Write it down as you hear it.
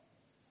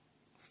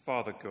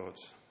Father God,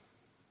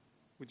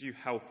 would you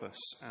help us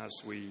as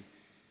we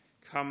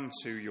come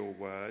to your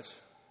word,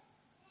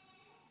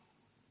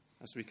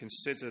 as we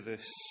consider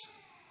this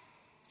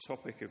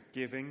topic of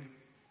giving,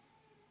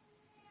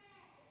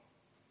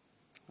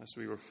 as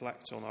we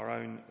reflect on our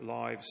own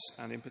lives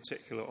and in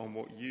particular on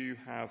what you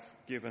have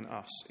given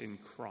us in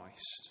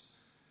Christ.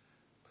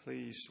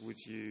 Please would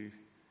you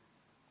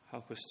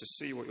help us to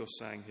see what you're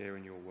saying here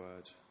in your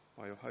word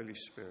by your Holy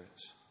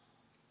Spirit,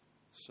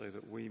 so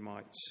that we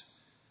might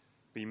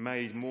be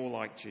made more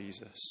like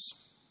Jesus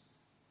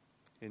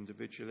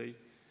individually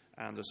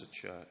and as a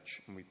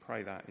church. And we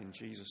pray that in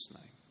Jesus'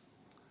 name.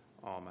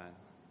 Amen.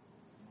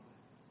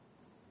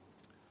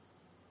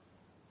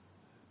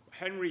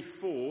 Henry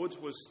Ford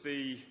was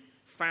the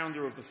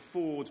founder of the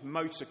Ford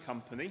Motor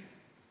Company,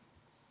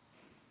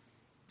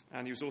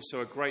 and he was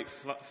also a great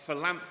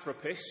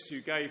philanthropist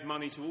who gave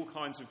money to all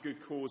kinds of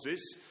good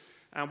causes.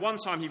 And one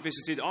time he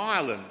visited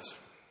Ireland,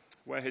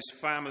 where his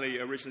family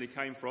originally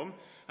came from,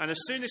 and as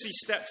soon as he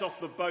stepped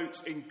off the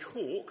boat in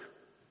Cork,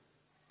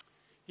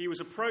 he was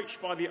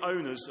approached by the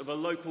owners of a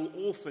local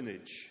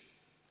orphanage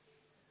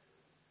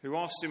who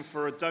asked him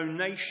for a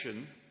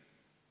donation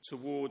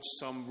towards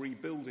some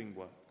rebuilding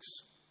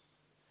works.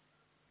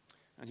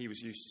 And he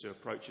was used to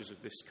approaches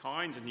of this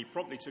kind, and he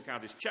promptly took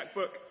out his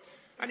chequebook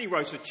and he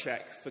wrote a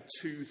cheque for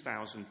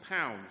 £2,000,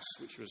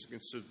 which was a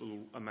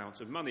considerable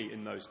amount of money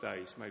in those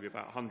days, maybe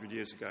about 100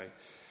 years ago.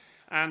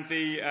 And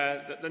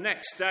the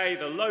next day,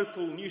 the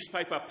local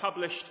newspaper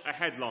published a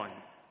headline.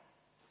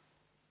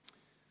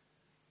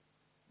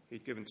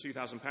 He'd given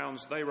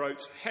 £2,000. They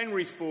wrote,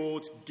 "Henry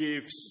Ford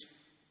gives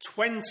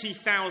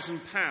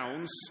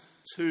 £20,000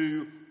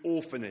 to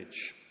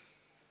orphanage."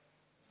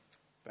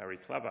 Very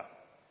clever.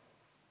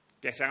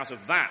 Get out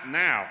of that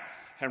now,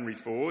 Henry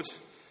Ford.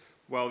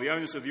 Well, the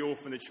owners of the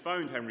orphanage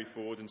phoned Henry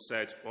Ford and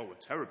said, "Well, we're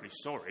terribly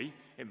sorry.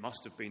 It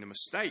must have been a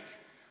mistake.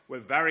 We're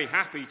very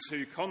happy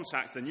to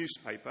contact the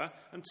newspaper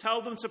and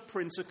tell them to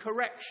print a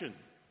correction."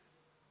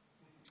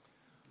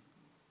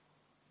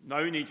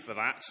 "No need for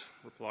that,"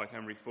 replied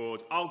Henry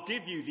Ford. "I'll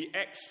give you the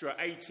extra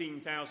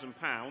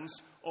 £18,000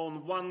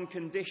 on one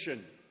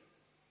condition: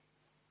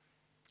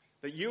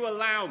 that you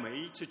allow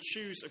me to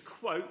choose a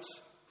quote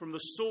from the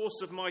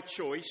source of my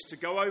choice to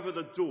go over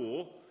the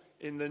door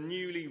in the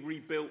newly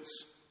rebuilt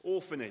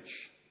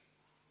orphanage."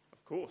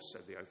 "Of course,"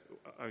 said the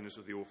owners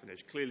of the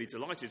orphanage, clearly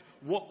delighted.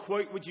 "What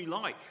quote would you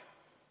like?"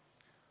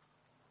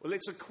 "Well,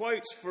 it's a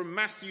quote from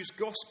Matthew's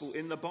Gospel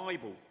in the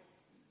Bible.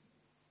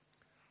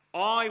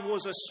 'I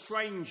was a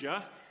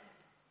stranger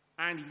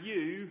and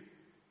you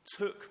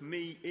took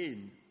me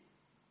in.'"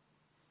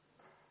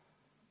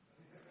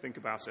 Think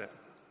about it.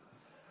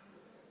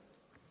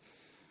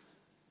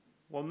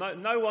 Well,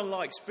 no one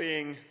likes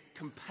being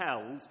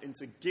compelled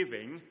into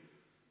giving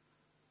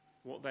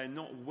what they're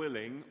not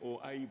willing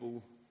or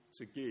able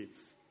to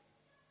give.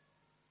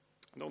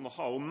 And on the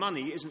whole,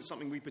 money isn't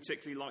something we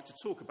particularly like to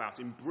talk about,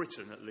 in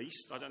Britain at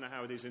least. I don't know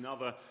how it is in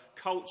other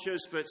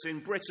cultures, but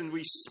in Britain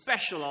we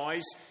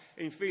specialise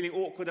in feeling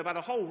awkward about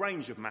a whole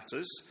range of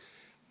matters.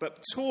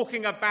 But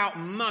talking about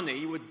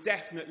money would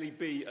definitely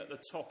be at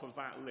the top of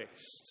that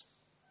list.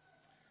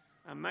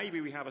 And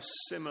maybe we have a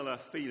similar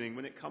feeling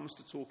when it comes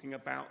to talking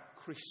about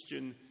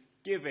Christian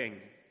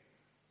giving.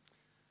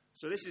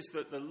 So this is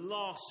the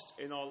last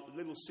in our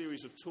little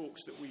series of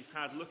talks that we've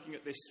had looking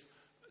at this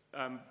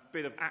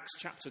bit of Acts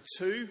chapter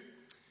 2.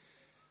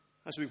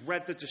 As we've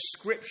read the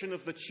description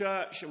of the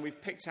church and we've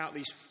picked out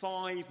these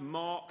 5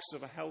 marks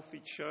of a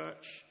healthy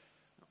church.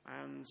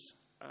 And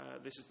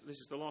this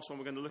is the last one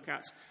we're going to look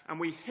at. And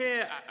we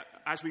hear,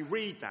 as we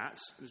read that,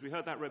 as we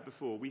heard that read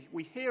before,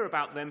 we hear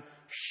about them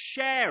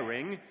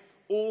sharing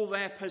all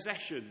their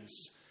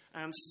possessions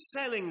and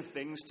selling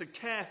things to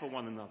care for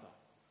one another.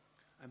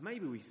 And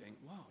maybe we think,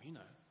 wow,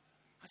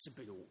 that's a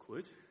bit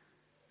awkward.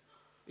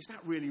 Is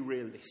that really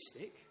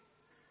realistic?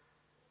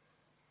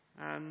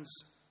 And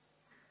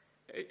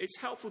it's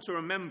helpful to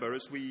remember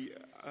as we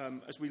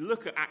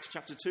look at Acts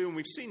chapter 2, and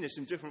we've seen this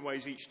in different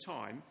ways each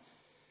time,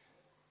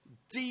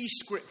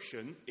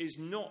 description is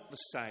not the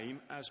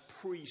same as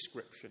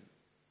prescription.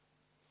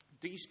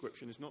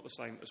 Description is not the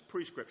same as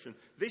prescription.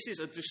 This is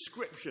a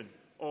description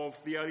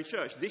of the early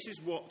church. This is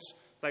what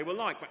they were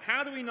like. But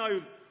how do we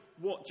know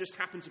what just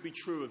happened to be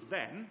true of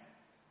them,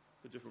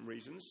 for different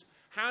reasons?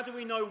 How do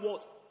we know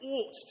what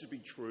ought to be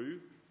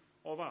true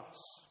of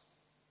us?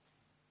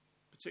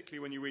 Particularly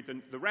when you read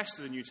the rest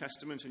of the New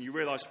Testament and you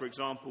realise, for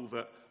example,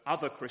 that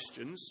other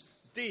Christians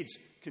did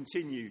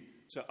continue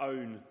to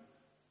own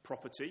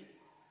property,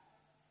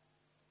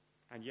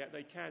 and yet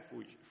they cared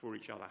for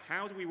each other.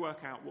 How do we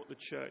work out what the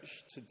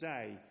church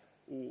today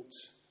ought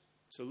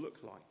to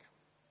look like?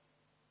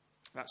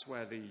 That's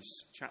where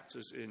these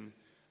chapters in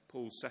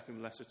Paul's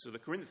second letter to the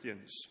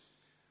Corinthians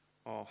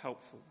are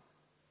helpful,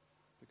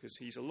 because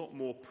he's a lot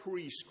more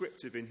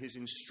prescriptive in his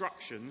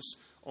instructions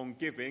on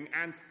giving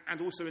and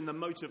also in the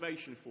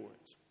motivation for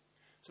it.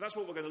 So that's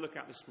what we're going to look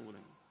at this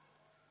morning.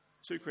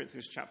 2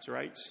 Corinthians chapter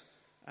 8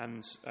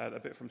 and a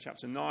bit from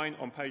chapter 9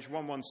 on page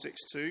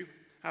 1162.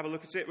 Have a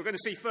look at it. We're going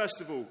to see, first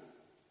of all,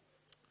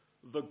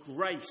 The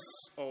grace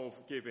of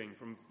giving,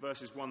 from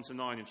verses 1 to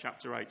 9 in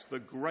chapter 8. The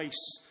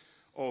grace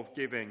of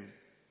giving.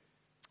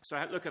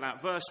 So look at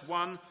that. Verse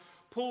 1,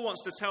 Paul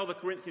wants to tell the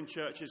Corinthian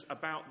churches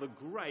about the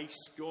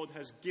grace God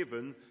has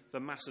given the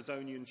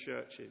Macedonian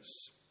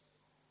churches.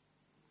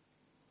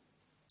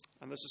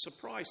 And there's a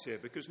surprise here,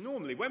 because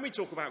normally when we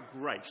talk about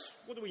grace,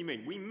 what do we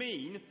mean? We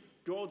mean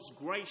God's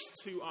grace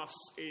to us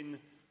in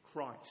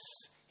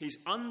Christ. His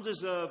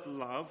undeserved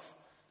love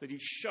that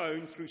he's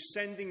shown through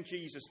sending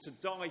Jesus to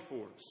die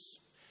for us.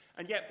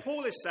 And yet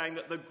Paul is saying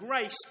that the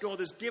grace God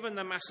has given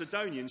the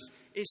Macedonians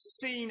is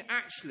seen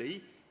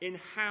actually in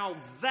how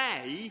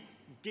they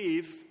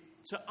give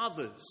to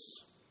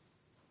others.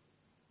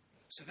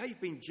 So they've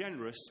been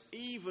generous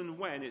even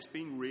when it's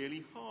been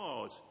really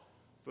hard.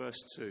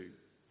 Verse 2.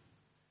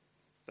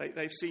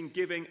 They've seen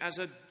giving as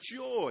a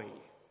joy,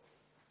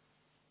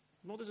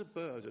 not as a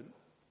burden.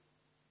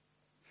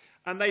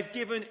 And they've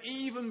given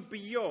even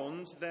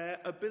beyond their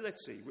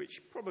ability,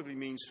 which probably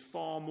means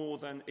far more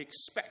than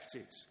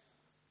expected.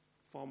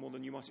 Far more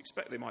than you might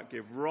expect they might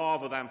give,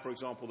 rather than, for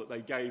example, that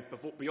they gave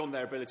beyond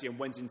their ability and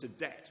went into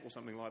debt or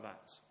something like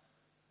that.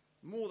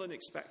 More than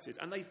expected.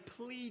 And they've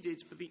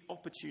pleaded for the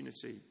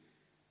opportunity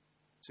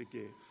to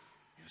give.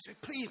 They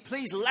say,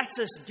 please let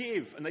us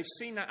give. And they've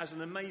seen that as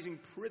an amazing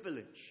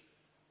privilege.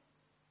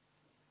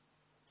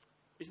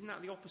 Isn't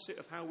that the opposite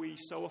of how we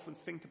so often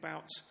think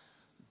about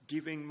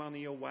giving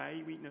money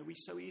away? We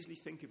so easily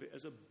think of it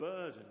as a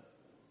burden.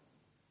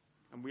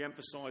 And we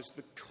emphasise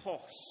the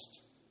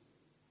cost,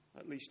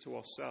 at least to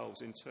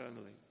ourselves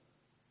internally.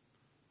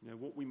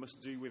 What we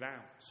must do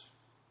without.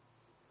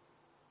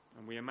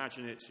 And we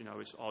imagine it,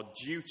 it's our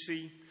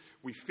duty.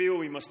 We feel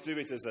we must do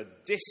it as a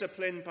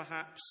discipline,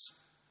 perhaps.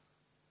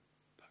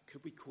 But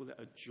could we call it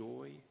a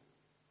joy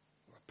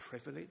or a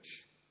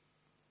privilege?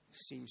 It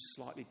seems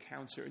slightly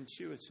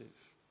counterintuitive.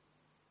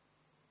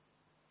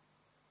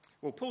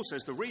 Well, Paul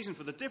says the reason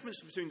for the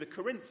difference between the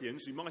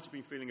Corinthians, who might have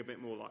been feeling a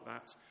bit more like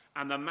that,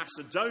 and the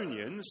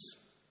Macedonians,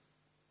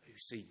 who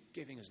see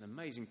giving as an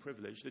amazing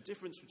privilege, the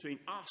difference between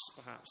us,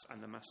 perhaps,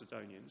 and the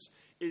Macedonians,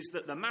 is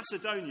that the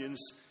Macedonians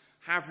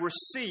have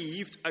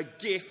received a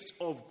gift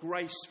of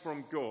grace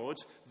from God,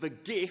 the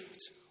gift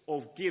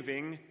of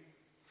giving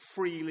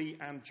freely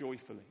and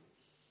joyfully.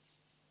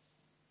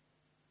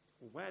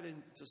 Well, where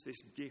then does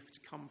this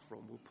gift come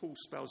from? Well, Paul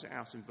spells it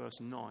out in verse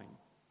 9.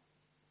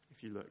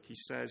 If you look, he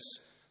says,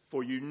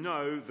 "For you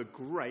know the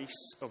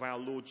grace of our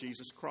Lord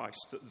Jesus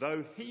Christ, that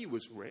though he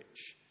was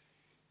rich,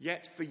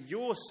 yet for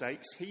your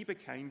sakes he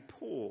became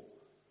poor,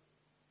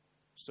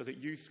 so that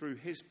you through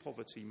his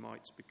poverty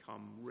might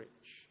become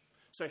rich."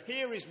 So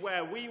here is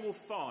where we will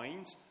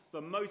find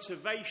the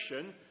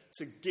motivation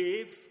to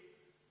give,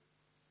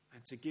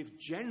 and to give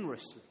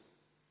generously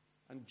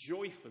and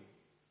joyfully,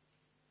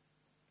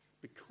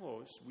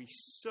 because we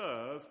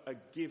serve a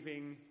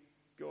giving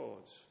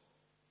God.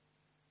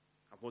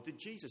 And what did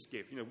Jesus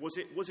give? Was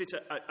it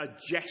a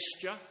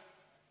gesture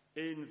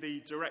in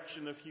the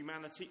direction of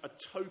humanity, a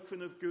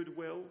token of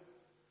goodwill,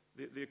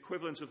 the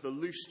equivalent of the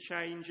loose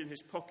change in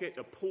his pocket,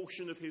 a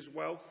portion of his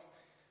wealth?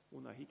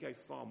 Well, no, he gave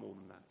far more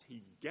than that.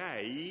 He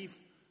gave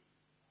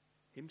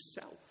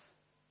himself.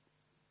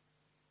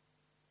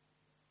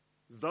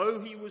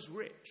 Though he was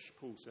rich,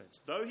 Paul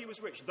says, though he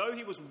was rich, though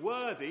he was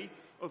worthy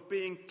of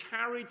being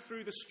carried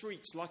through the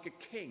streets like a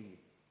king,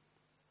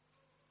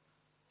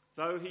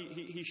 though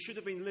he should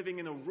have been living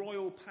in a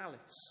royal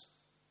palace,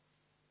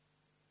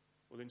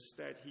 well,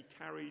 instead he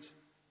carried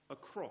a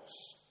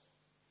cross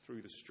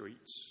through the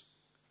streets,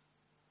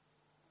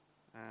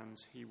 and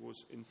he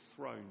was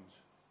enthroned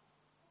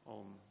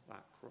on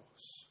that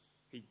cross.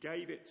 He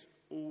gave it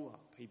all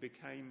up. He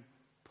became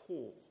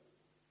poor.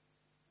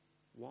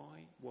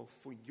 Why? Well,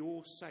 for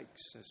your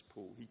sakes, says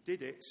Paul. He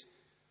did it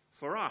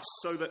for us,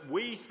 so that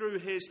we through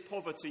his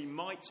poverty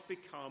might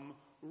become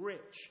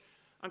rich.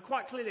 And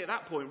quite clearly at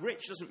that point,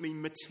 rich doesn't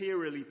mean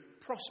materially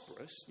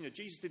prosperous.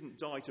 Jesus didn't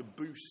die to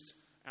boost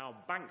our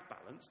bank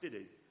balance, did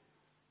he?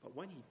 But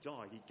when he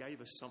died, he gave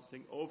us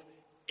something of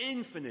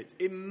infinite,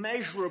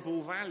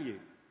 immeasurable value.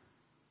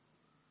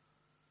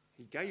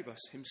 He gave us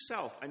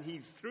himself, and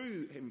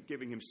through him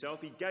giving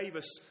himself, he gave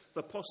us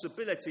the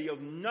possibility of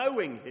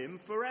knowing him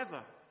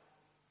forever.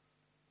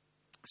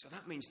 So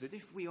that means that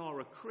if we are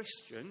a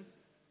Christian,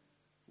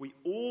 we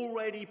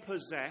already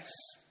possess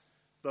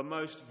the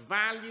most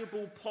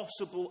valuable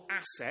possible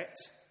asset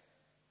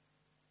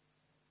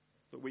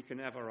that we can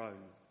ever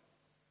own,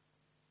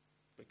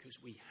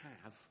 because we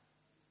have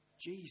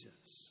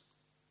Jesus.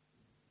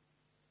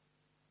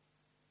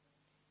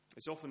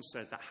 It's often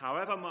said that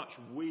however much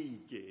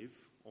we give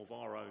of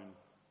our own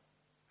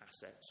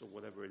assets or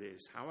whatever it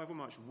is, however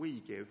much we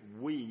give,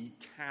 we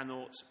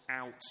cannot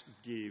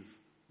outgive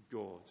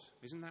God.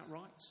 Isn't that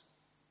right?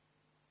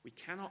 We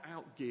cannot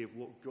outgive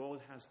what God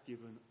has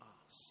given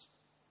us.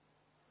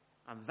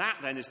 And that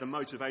then is the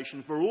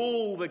motivation for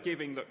all the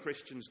giving that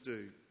Christians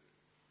do.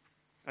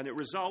 And it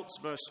results,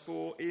 verse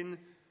 4, in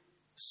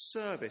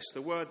service.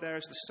 The word there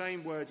is the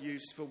same word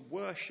used for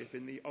worship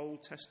in the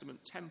Old Testament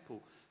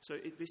temple. So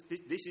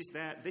this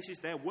is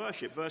their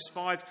worship. Verse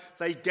 5,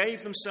 they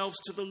gave themselves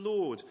to the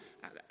Lord.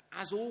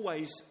 As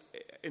always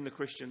in the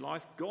Christian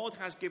life, God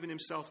has given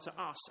himself to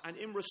us, and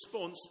in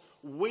response,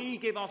 we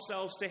give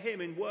ourselves to him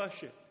in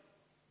worship.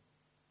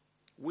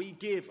 We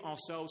give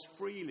ourselves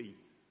freely,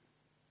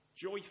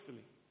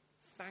 joyfully,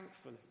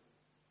 thankfully.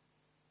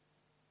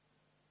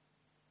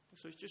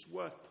 So it's just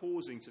worth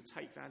pausing to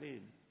take that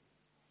in.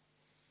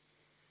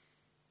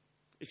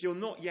 If you're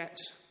not yet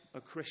a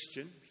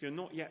Christian, if you're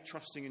not yet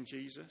trusting in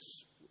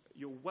Jesus,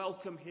 you're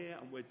welcome here,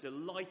 and we're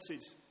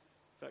delighted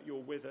that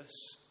you're with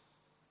us.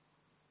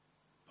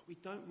 But we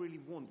don't really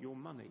want your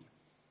money.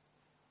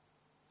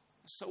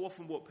 That's so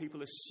often what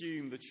people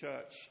assume the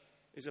church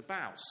is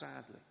about,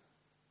 sadly.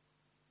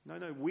 No,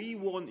 we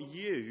want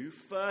you,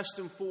 first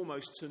and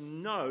foremost, to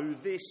know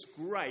this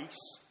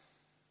grace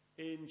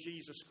in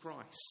Jesus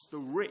Christ, the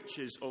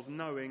riches of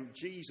knowing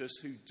Jesus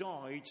who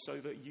died so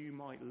that you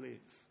might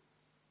live.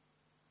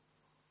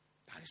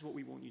 That is what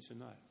we want you to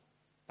know,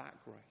 that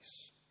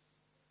grace.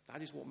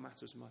 That is what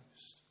matters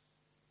most.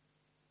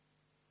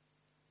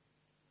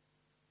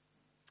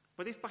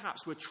 But if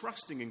perhaps we're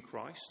trusting in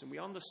Christ, and we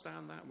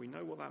understand that, and we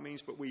know what that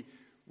means, but we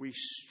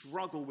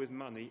struggle with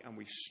money, and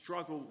we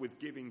struggle with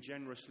giving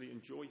generously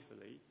and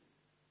joyfully,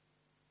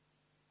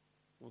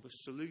 well, the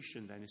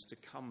solution then is to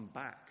come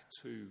back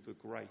to the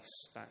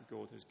grace that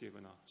God has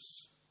given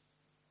us.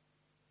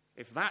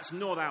 If that's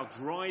not our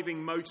driving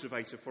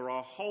motivator for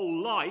our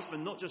whole life,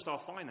 and not just our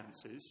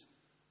finances,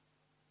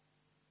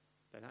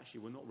 then actually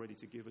we're not ready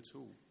to give at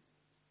all.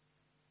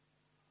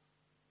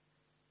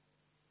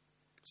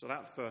 So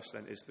that first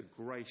then is the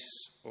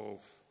grace of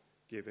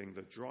giving,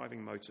 the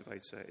driving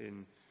motivator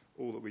in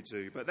all that we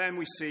do. But then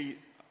we see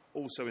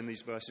also in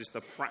these verses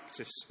the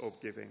practice of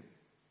giving.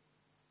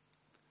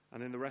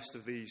 And in the rest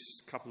of these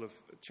couple of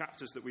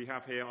chapters that we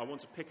have here, I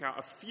want to pick out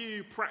a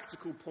few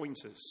practical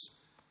pointers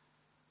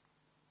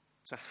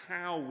to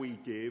how we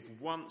give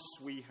once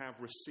we have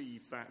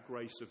received that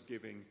grace of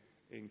giving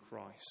in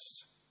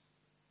Christ.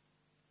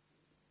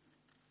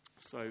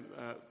 So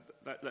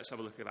let's have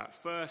a look at that.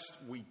 First,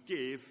 we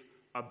give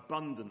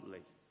abundantly.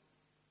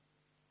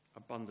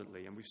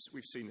 Abundantly. And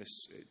we've seen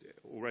this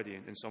already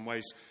in some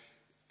ways.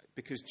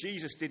 Because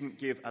Jesus didn't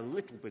give a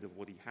little bit of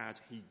what he had,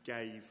 he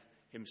gave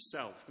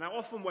himself. Now,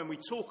 often when we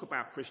talk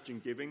about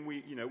Christian giving,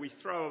 we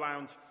throw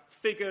around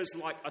figures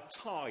like a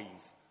tithe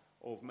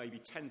of maybe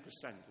 10%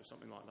 or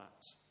something like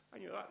that.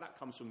 And that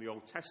comes from the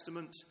Old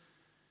Testament.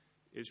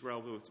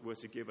 Israel were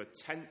to give a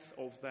tenth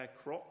of their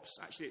crops.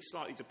 Actually, it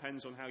slightly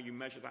depends on how you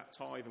measure that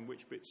tithe and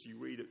which bits you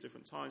read at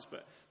different times.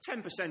 But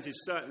 10%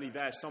 is certainly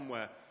there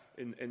somewhere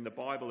in the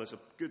Bible as a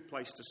good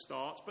place to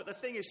start. But the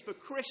thing is, for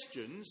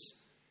Christians,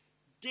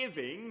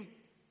 giving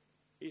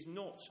is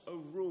not a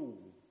rule.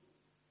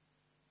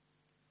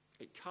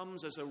 It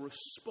comes as a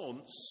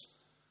response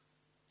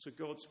to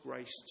God's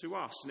grace to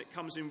us. And it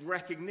comes in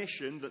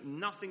recognition that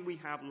nothing we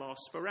have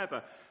lasts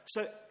forever.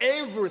 So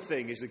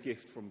everything is a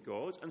gift from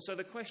God. And so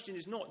the question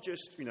is not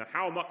just,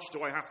 how much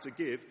do I have to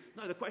give?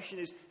 No, the question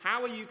is,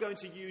 how are you going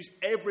to use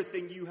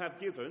everything you have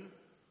given?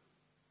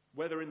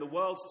 Whether in the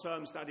world's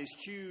terms that is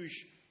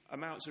huge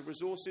amounts of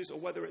resources,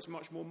 or whether it's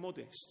much more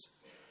modest.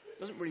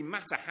 It doesn't really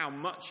matter how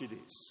much it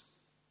is.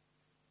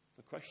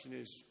 The question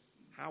is,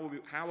 how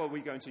are we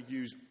going to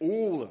use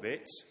all of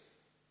it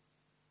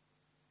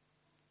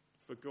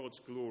for God's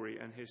glory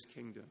and his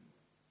kingdom?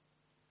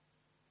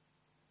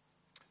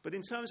 But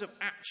in terms of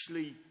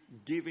actually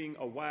giving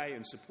away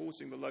and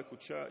supporting the local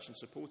church and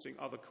supporting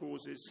other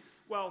causes,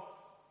 well,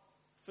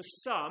 for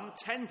some,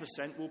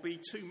 10% will be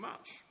too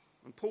much.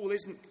 And Paul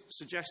isn't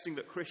suggesting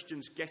that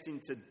Christians get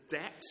into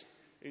debt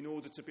in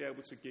order to be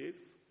able to give.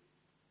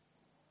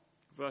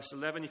 Verse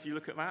 11, if you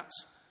look at that,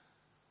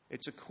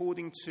 it's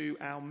according to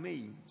our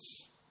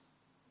means.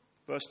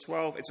 Verse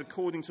 12, it's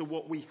according to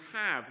what we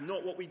have,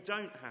 not what we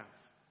don't have.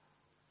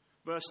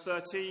 Verse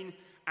 13,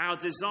 our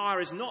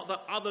desire is not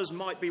that others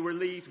might be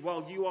relieved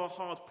while you are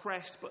hard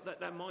pressed, but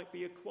that there might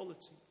be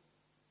equality.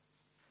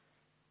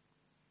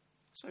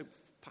 So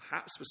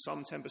perhaps for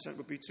some 10%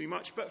 would be too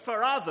much, but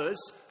for others,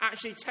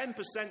 actually 10%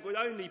 would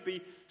only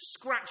be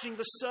scratching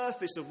the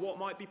surface of what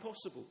might be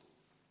possible.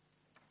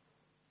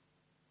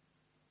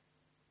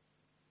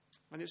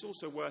 And it's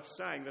also worth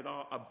saying that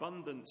our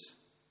abundant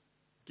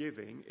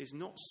giving is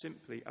not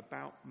simply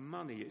about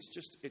money.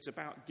 It's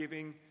about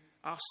giving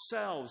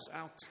ourselves,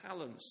 our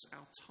talents,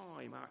 our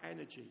time, our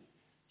energy,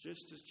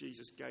 just as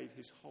Jesus gave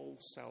his whole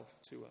self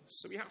to us.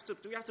 So we have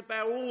to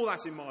bear all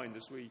that in mind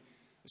as we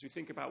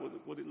think about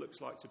what it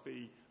looks like to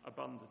be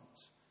abundant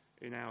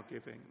in our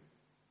giving.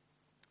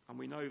 And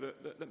we know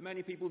that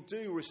many people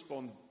do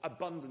respond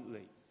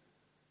abundantly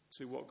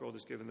to what God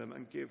has given them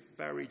and give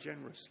very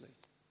generously.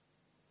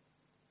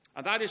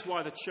 And that is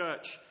why the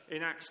church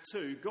in Acts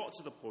 2 got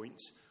to the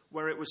point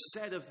where it was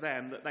said of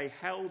them that they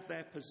held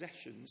their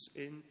possessions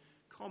in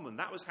common.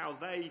 That was how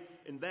they,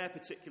 in their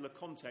particular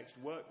context,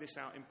 worked this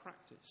out in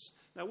practice.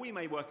 Now, we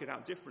may work it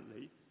out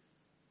differently,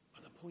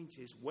 but the point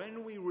is,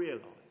 when we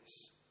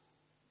realise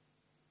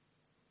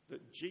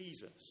that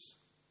Jesus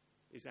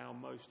is our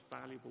most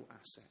valuable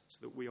asset,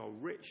 that we are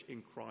rich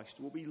in Christ,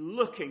 we'll be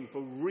looking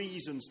for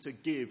reasons to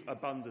give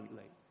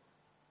abundantly.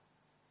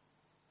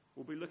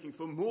 We'll be looking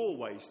for more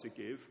ways to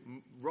give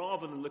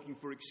rather than looking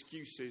for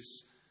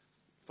excuses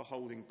for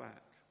holding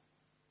back.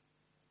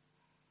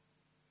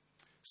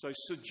 So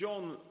Sir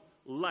John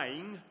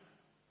Lane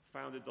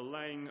founded the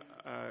Lane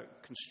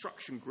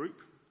Construction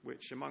Group,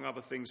 which, among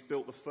other things,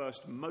 built the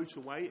first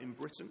motorway in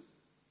Britain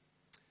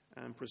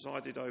and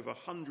presided over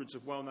hundreds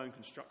of well-known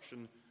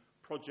construction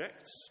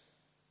projects.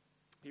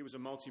 He was a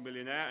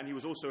multimillionaire, and he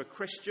was also a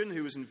Christian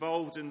who was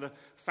involved in the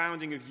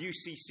founding of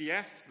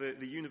UCCF,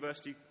 the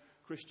University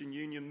Christian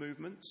Union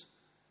movement.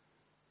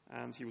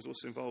 And he was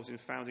also involved in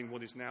founding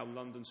what is now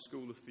London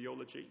School of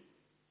Theology.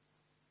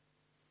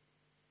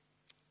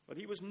 But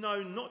he was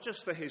known not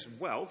just for his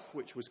wealth,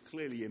 which was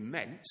clearly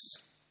immense,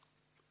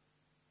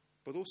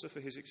 but also for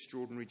his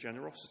extraordinary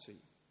generosity.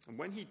 And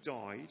when he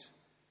died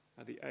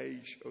at the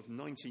age of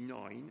 99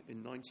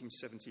 in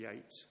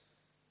 1978,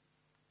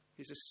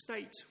 his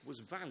estate was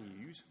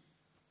valued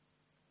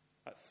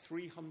at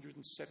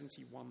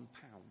 £371.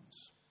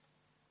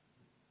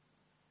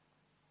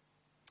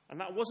 And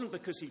that wasn't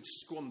because he'd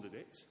squandered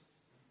it.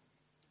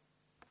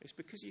 It's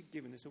because he'd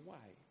given it away.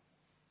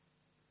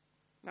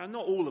 Now,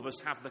 not all of us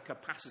have the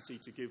capacity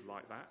to give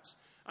like that.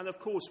 And of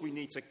course, we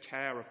need to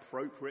care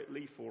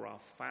appropriately for our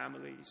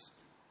families,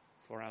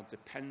 for our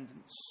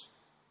dependents.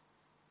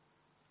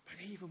 But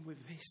even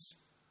with this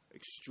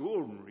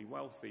extraordinary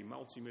wealthy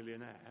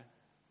multimillionaire,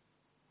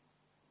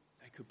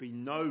 there could be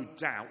no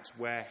doubt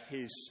where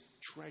his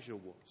treasure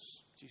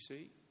was. Do you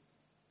see?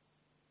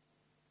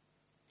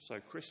 So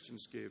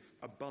Christians give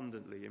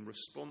abundantly in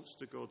response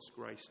to God's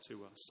grace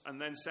to us. And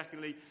then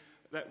secondly,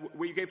 that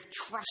we give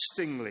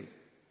trustingly.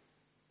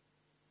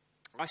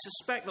 I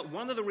suspect that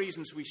one of the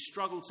reasons we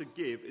struggle to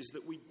give is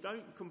that we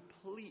don't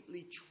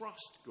completely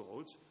trust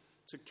God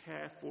to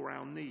care for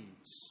our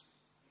needs.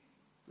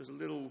 There's a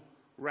little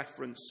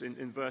reference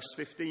in verse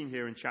 15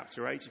 here in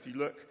chapter 8. If you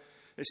look,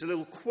 it's a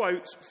little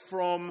quote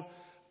from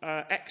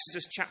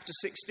Exodus chapter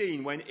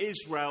 16, when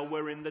Israel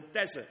were in the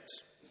desert.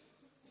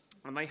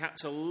 And they had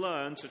to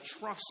learn to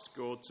trust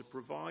God to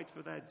provide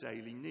for their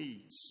daily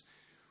needs,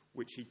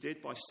 which he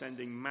did by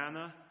sending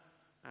manna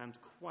and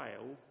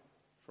quail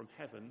from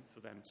heaven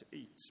for them to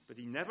eat. But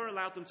he never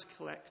allowed them to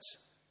collect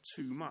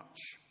too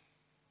much.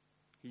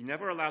 He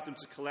never allowed them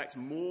to collect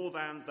more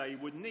than they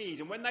would need.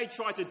 And when they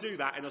tried to do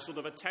that in a sort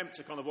of attempt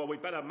to well, we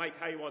better make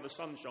hay while the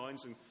sun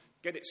shines and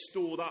get it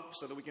stored up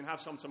so that we can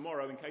have some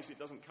tomorrow in case it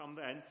doesn't come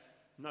then.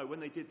 No,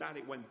 when they did that,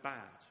 it went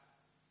bad.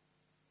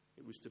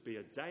 It was to be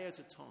a day at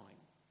a time,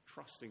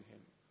 trusting him,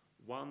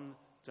 one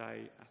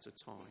day at a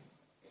time.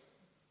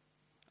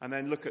 And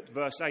then look at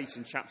verse 8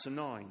 in chapter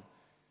 9.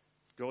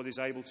 God is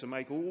able to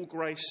make all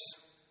grace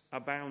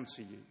abound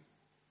to you,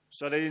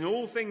 so that in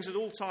all things at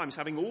all times,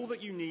 having all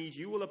that you need,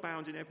 you will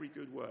abound in every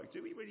good work.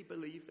 Do we really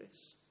believe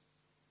this?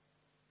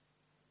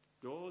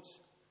 God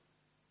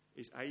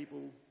is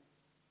able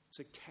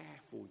to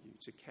care for you,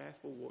 to care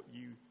for what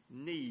you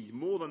need.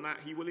 More than that,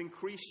 he will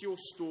increase your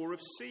store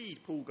of seed,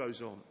 Paul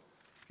goes on.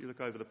 If you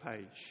look over the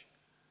page.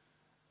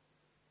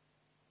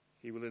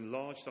 He will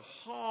enlarge the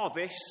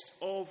harvest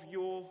of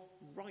your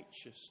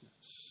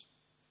righteousness.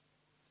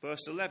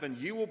 Verse 11,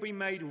 you will be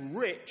made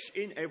rich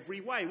in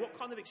every way. What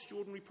kind of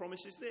extraordinary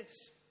promise is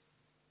this?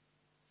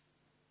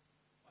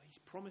 Well, he's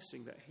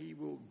promising that he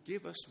will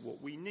give us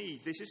what we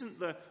need. This isn't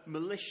the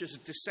malicious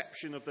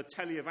deception of the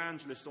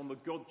televangelist on the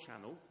God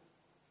channel.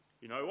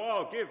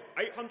 Give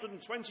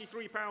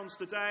 £823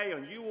 today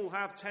and you will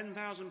have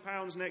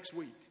 £10,000 next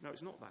week. No,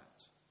 it's not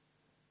that.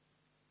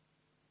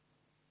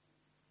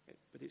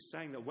 But it's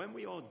saying that when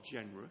we are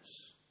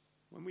generous,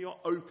 when we are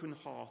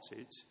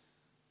open-hearted,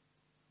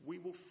 we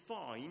will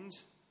find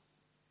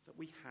that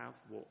we have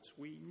what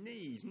we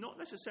need. Not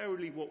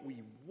necessarily what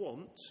we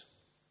want,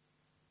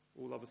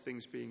 all other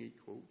things being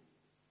equal,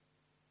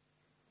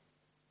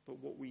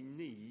 but what we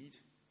need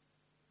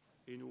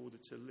in order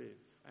to live.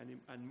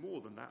 And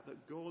more than that,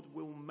 that God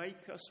will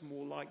make us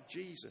more like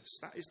Jesus.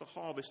 That is the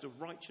harvest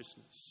of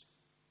righteousness.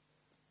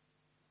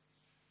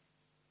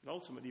 And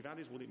ultimately, that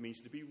is what it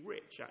means to be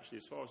rich, actually,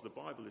 as far as the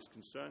Bible is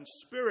concerned.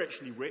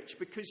 Spiritually rich,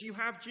 because you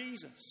have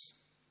Jesus.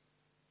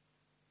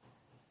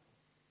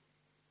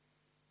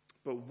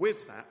 But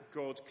with that,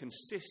 God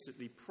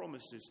consistently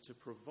promises to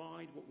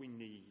provide what we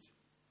need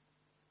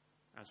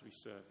as we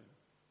serve him.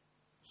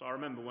 So I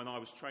remember when I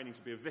was training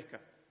to be a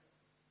vicar,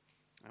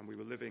 and we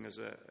were living as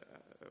a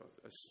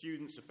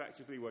students,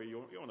 effectively, where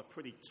you're on a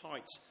pretty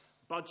tight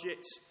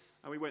budget,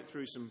 and we went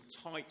through some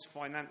tight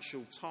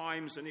financial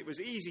times, and it was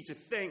easy to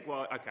think,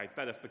 well, okay,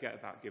 better forget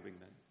about giving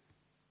then.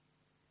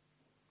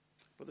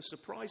 But the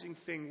surprising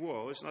thing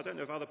was, and I don't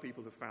know if other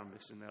people have found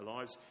this in their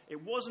lives, it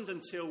wasn't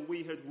until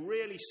we had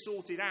really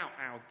sorted out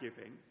our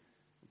giving,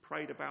 and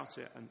prayed about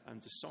it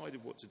and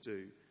decided what to do,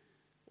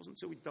 it wasn't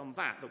until we'd done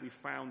that we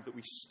found that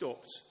we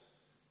stopped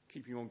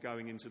keeping on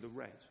going into the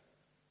red.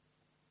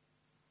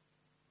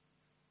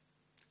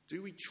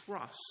 Do we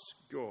trust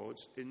God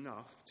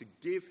enough to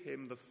give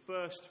him the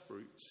first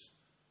fruits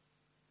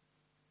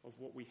of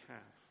what we have?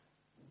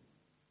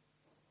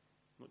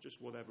 Not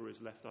just whatever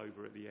is left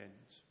over at the end.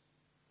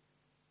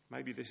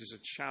 Maybe this is a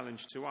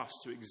challenge to us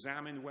to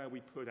examine where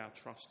we put our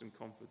trust and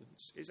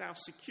confidence. Is our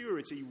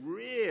security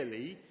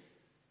really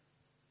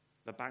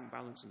the bank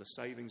balance and the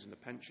savings and the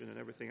pension and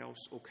everything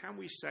else? Or can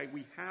we say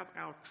we have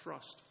our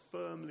trust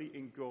firmly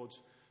in God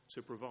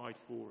to provide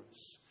for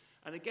us?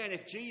 And again,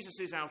 if Jesus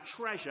is our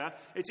treasure,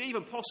 it's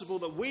even possible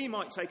that we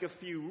might take a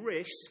few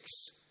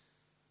risks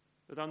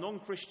that our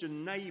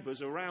non-Christian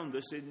neighbours around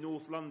us in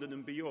North London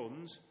and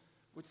beyond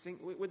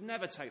would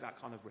never take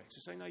that kind of risk.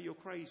 To say, no, you're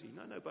crazy.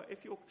 No, but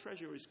if your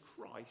treasure is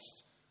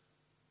Christ,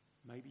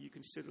 maybe you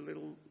can sit a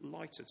little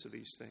lighter to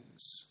these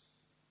things,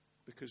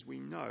 because we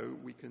know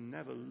we can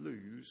never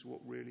lose what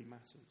really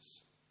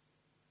matters.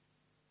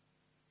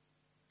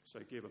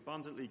 So give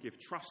abundantly, give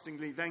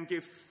trustingly, then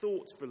give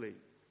thoughtfully.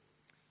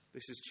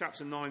 This is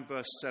chapter 9,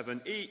 verse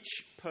 7.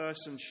 Each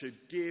person should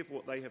give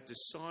what they have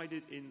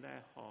decided in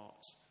their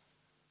heart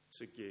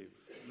to give,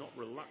 not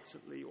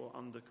reluctantly or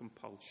under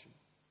compulsion.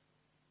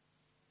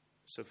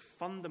 So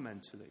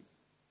fundamentally,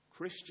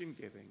 Christian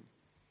giving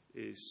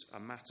is a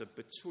matter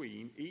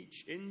between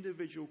each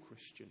individual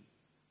Christian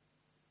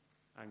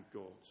and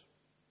God.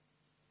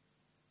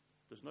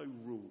 There's no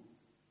rule,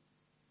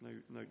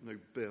 no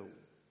bill.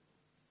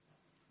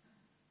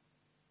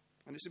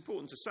 And it's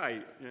important to say,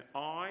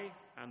 I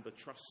and the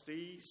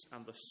trustees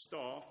and the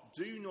staff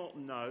do not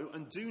know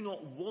and do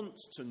not want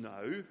to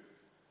know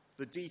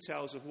the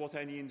details of what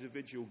any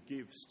individual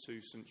gives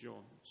to St.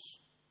 John's.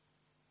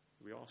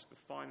 We ask the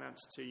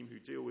finance team who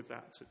deal with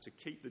that to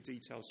keep the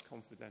details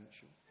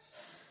confidential.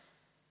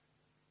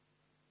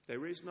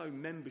 There is no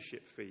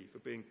membership fee for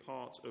being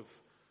part of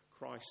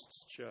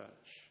Christ's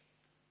church.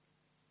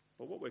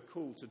 But what we're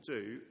called to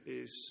do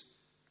is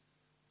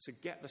to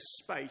get the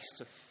space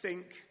to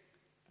think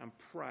and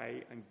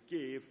pray and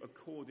give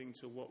according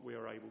to what we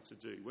are able to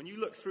do. When you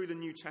look through the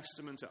New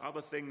Testament at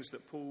other things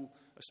that Paul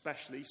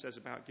especially says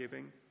about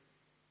giving,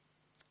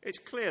 it's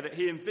clear that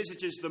he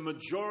envisages the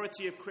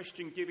majority of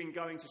Christian giving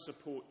going to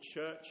support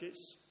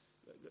churches,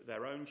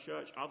 their own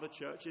church, other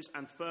churches,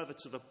 and further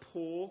to the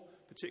poor,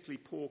 particularly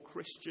poor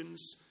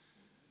Christians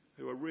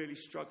who are really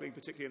struggling,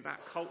 particularly in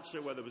that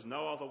culture where there was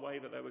no other way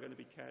that they were going to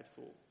be cared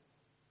for.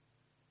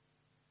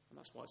 And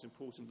that's why it's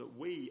important that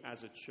we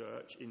as a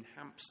church in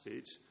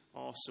Hampstead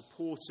are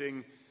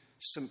supporting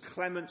St.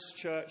 Clement's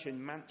Church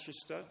in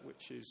Manchester,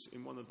 which is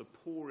in one of the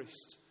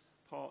poorest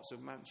parts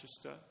of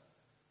Manchester.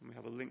 And we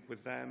have a link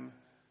with them.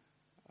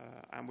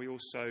 And we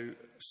also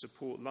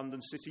support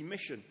London City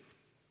Mission,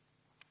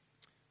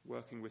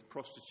 working with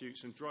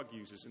prostitutes and drug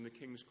users in the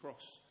King's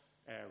Cross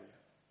area.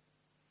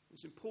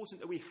 It's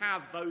important that we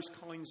have those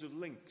kinds of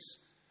links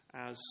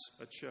as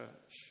a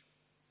church.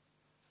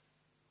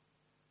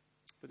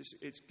 But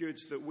it's good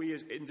that we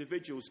as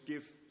individuals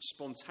give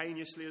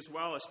spontaneously as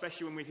well,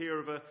 especially when we hear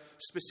of a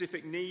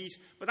specific need.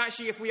 But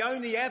actually, if we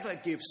only ever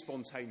give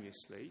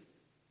spontaneously,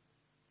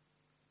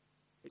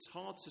 it's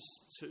hard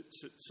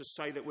to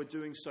say that we're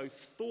doing so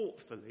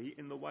thoughtfully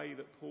in the way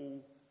that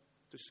Paul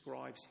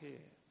describes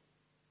here.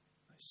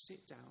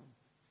 Sit down,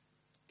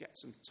 get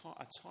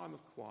a time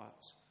of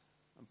quiet,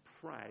 and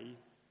pray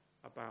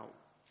about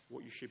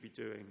what you should be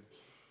doing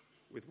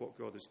with what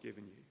God has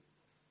given you.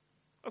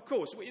 Of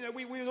course,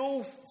 we would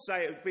all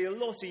say it would be a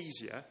lot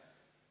easier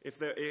if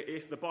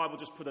the Bible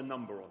just put a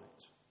number on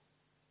it.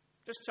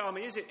 Just tell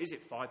me, is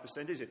it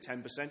 5%, is it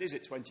 10%, is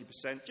it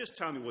 20%? Just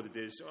tell me what it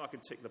is, so I can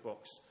tick the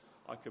box.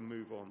 I can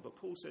move on. But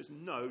Paul says,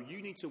 no,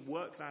 you need to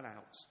work that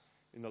out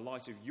in the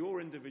light of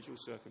your individual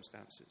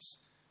circumstances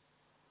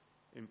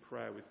in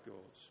prayer with God.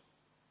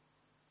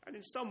 And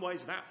in some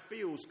ways that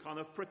feels kind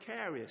of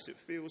precarious. It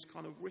feels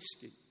kind of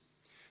risky.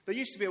 There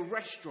used to be a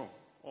restaurant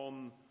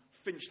on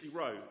Finchley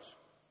Road.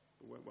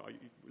 Well, I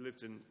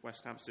lived in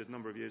West Hampstead a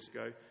number of years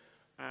ago.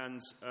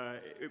 And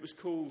it was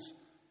called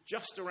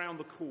Just Around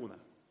the Corner.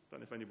 I don't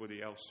know if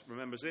anybody else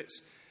remembers it.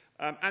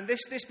 And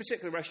this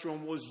particular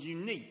restaurant was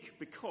unique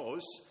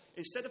because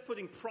instead of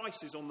putting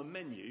prices on the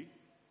menu,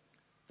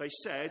 they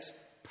said,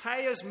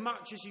 pay as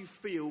much as you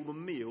feel the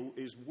meal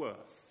is worth.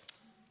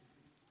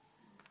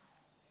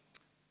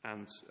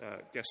 And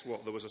guess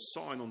what? There was a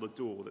sign on the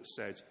door that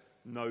said,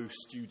 no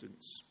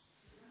students.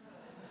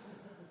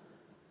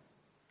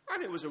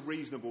 And it was a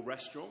reasonable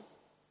restaurant.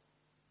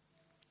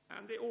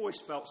 And it always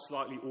felt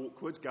slightly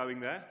awkward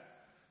going there.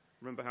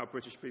 Remember how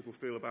British people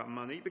feel about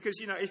money? Because,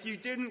 if you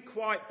didn't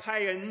quite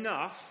pay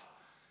enough,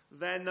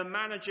 then the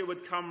manager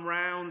would come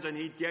round and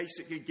he'd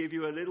basically give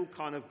you a little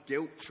kind of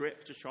guilt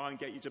trip to try and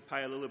get you to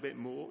pay a little bit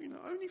more.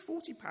 Only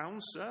 £40,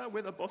 sir,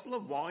 with a bottle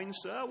of wine,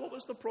 sir. What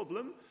was the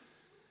problem?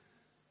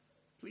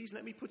 Please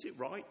let me put it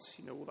right.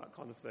 All that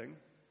kind of thing.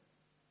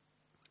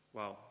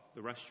 Well,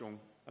 the restaurant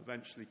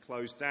eventually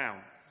closed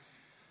down.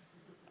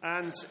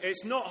 And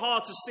it's not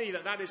hard to see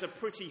that is a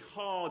pretty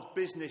hard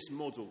business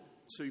model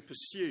to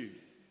pursue.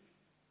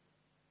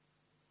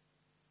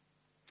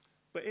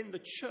 But in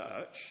the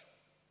church,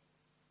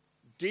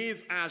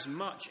 give as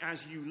much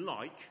as you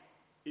like,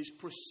 is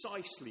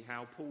precisely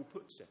how Paul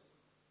puts it.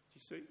 Do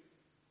you see?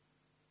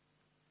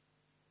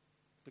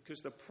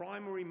 Because the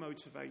primary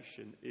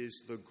motivation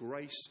is the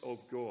grace of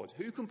God.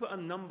 Who can put a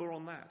number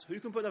on that? Who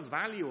can put a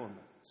value on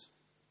that?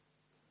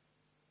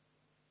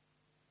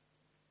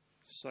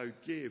 So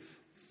give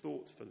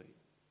thoughtfully,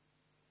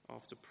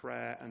 after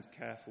prayer and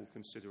careful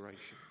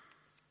consideration.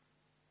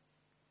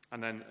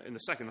 And then in the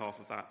second half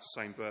of that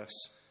same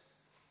verse,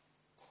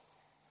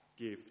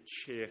 give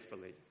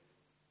cheerfully.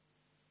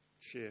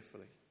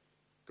 Cheerfully.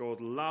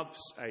 God loves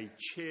a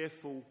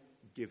cheerful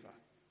giver.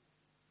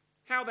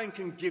 How then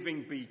can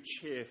giving be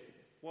cheerful?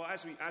 Well,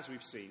 as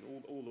we've seen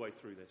all the way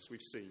through this,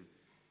 we've seen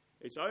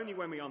it's only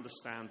when we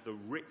understand the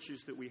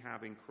riches that we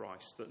have in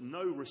Christ that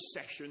no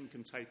recession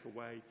can take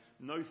away,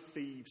 no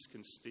thieves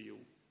can steal.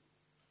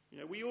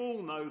 We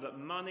all know that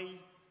money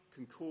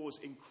can cause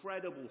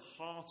incredible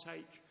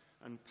heartache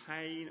and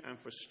pain and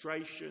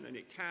frustration, and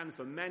it can,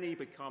 for many,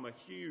 become a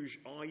huge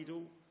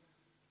idol.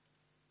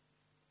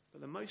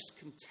 But the most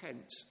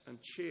content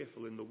and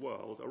cheerful in the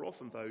world are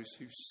often those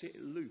who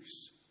sit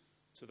loose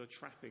to the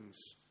trappings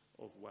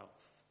of wealth.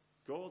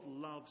 God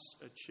loves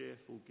a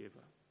cheerful giver.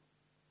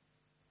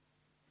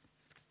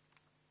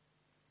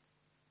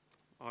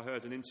 I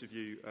heard an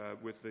interview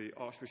with the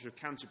Archbishop of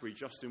Canterbury,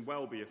 Justin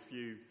Welby, a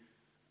few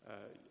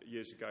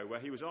years ago, where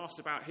he was asked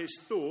about his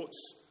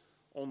thoughts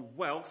on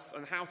wealth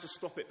and how to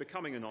stop it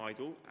becoming an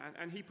idol,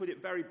 and he put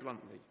it very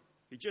bluntly.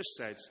 He just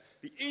said,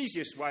 the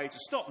easiest way to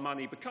stop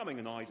money becoming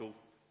an idol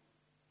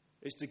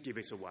is to give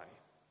it away.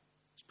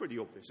 It's pretty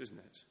obvious, isn't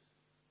it?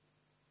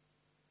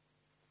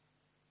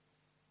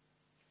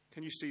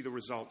 Can you see the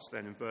results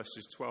then in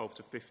verses 12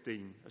 to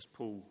 15 as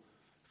Paul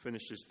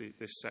finishes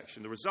this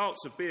section? The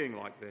results of being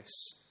like this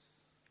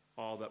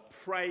are that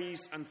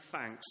praise and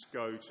thanks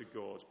go to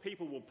God.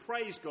 People will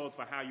praise God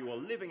for how you are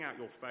living out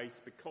your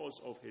faith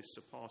because of his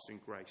surpassing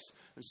grace.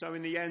 And so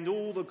in the end,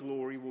 all the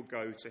glory will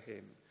go to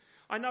him.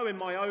 I know in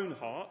my own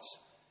heart,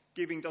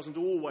 giving doesn't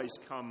always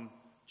come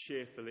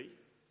cheerfully.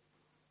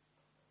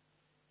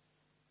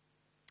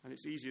 And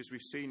it's easy, as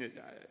we've seen it,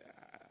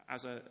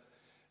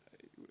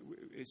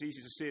 it's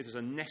easy to see it as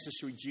a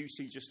necessary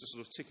duty just to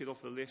sort of tick it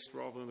off the list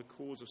rather than a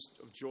cause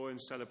of joy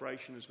and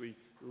celebration as we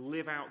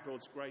live out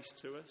God's grace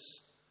to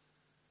us.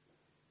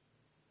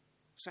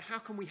 So how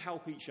can we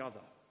help each other?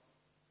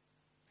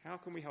 How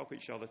can we help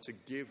each other to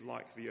give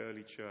like the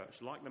early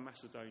church, like the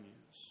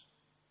Macedonians?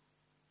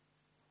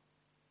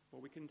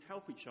 Well, we can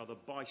help each other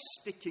by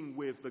sticking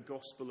with the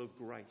gospel of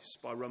grace,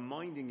 by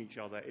reminding each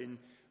other in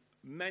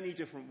many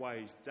different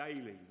ways,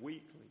 daily,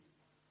 weekly,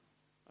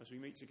 as we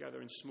meet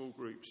together in small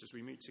groups, as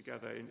we meet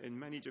together in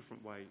many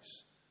different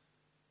ways,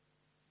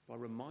 by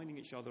reminding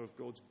each other of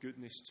God's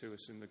goodness to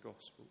us in the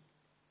gospel.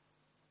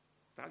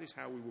 That is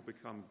how we will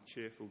become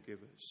cheerful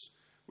givers.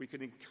 We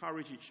can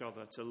encourage each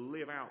other to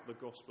live out the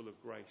gospel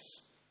of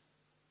grace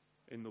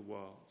in the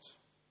world.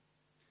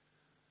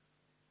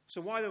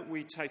 So why don't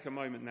we take a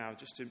moment now,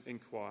 just in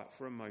quiet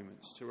for a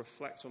moment, to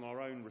reflect on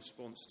our own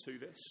response to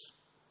this,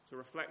 to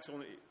reflect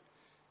on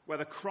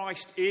whether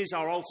Christ is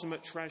our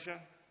ultimate treasure,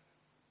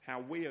 how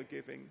we are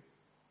giving,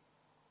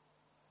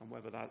 and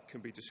whether that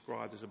can be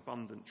described as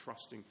abundant,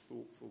 trusting,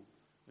 thoughtful,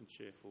 and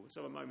cheerful. Let's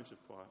have a moment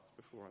of quiet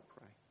before I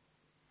pray.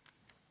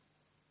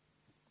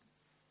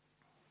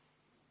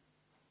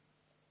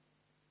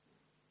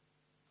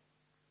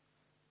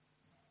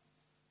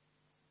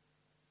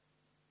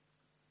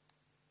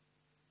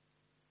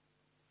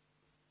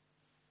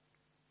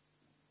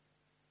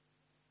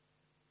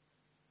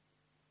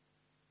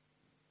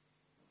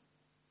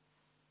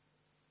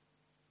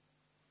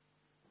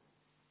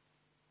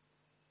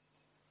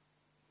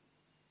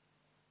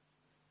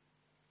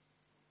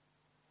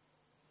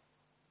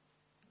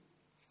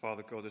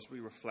 Father God, as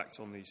we reflect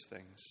on these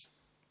things,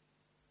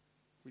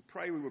 we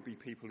pray we will be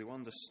people who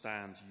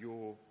understand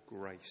your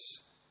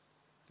grace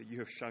that you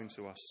have shown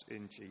to us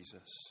in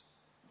Jesus,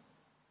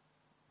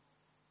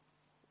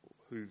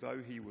 who,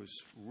 though he was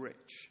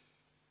rich,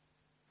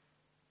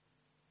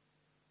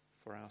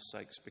 for our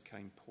sakes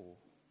became poor,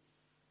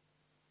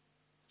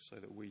 so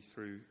that we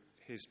through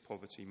his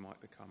poverty might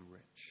become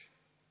rich.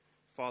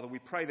 Father, we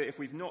pray that if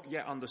we've not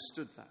yet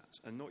understood that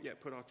and not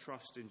yet put our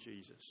trust in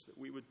Jesus, that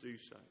we would do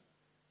so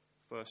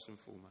first and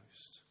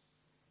foremost.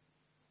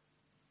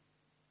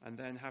 And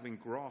then, having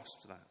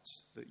grasped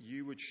that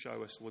you would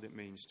show us what it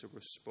means to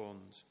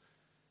respond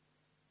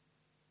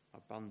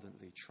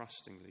abundantly,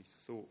 trustingly,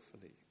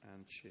 thoughtfully,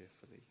 and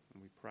cheerfully.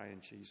 And we pray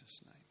in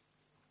Jesus'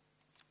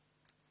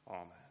 name.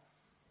 Amen.